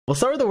We'll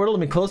start with the wordle. Let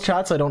me close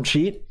chat so I don't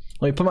cheat.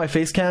 Let me put my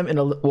face cam in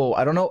a... Whoa,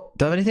 I don't know.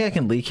 Do I have anything I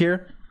can leak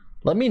here?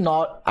 Let me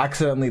not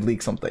accidentally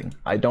leak something.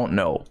 I don't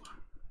know.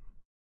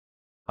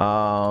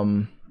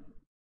 Alright,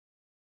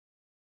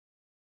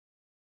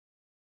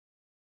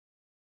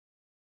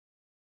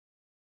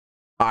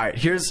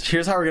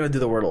 here's how we're gonna do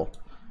the wordle.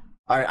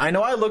 Alright, I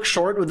know I look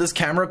short with this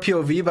camera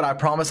POV, but I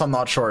promise I'm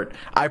not short.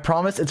 I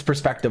promise it's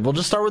perspective. We'll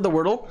just start with the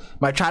wordle.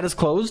 My chat is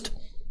closed.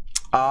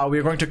 We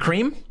are going to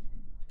cream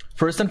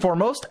first and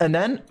foremost, and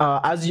then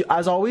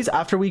as always,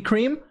 after we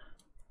cream,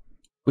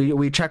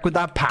 we check with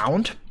that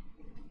pound.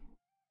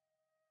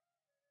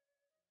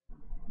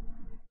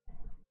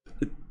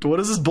 What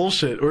is this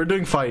bullshit? We're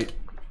doing fight.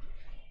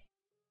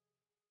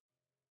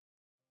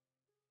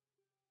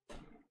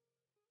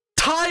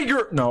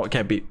 Tiger. No, it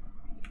can't be.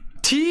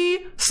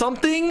 T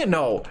something.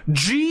 No.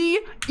 G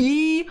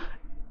E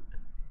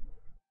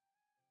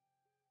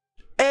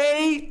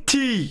A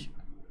T.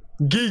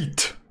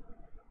 Gate.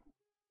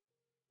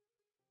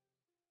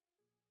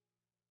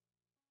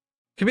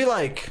 Could be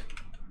like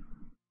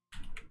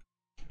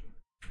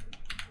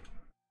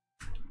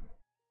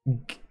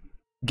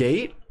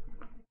gate.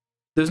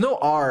 There's no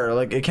R.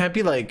 Like it can't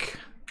be like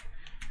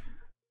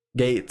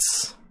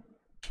Gates.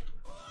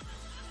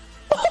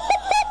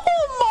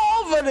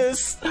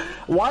 Marvelous.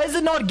 Why is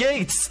it not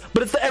Gates?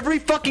 But it's every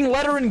fucking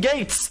letter in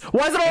Gates.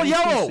 Why is it all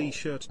yellow? NPC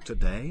shirt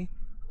today.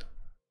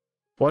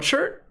 What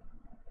shirt?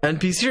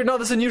 NPC shirt? No,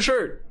 this is a new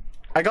shirt.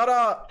 I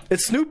got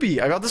it's Snoopy.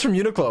 I got this from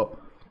Uniqlo.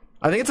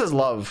 I think it says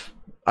love.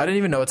 I didn't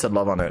even know it said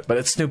love on it, but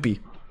it's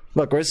Snoopy.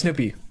 Look, where's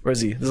Snoopy? Where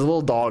is he? There's a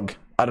little dog.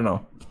 I don't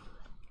know.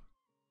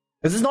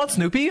 Is this not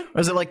Snoopy? Or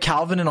is it like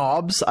Calvin and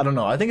Hobbes? I don't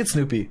know. I think it's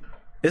Snoopy.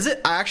 Is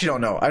it? I actually don't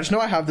know. I just know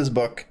I have this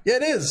book. Yeah,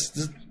 it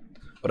is.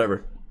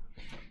 Whatever.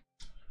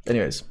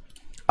 Anyways.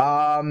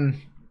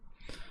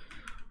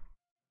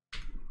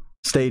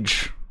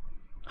 Stage.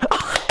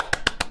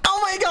 Oh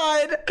my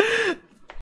god!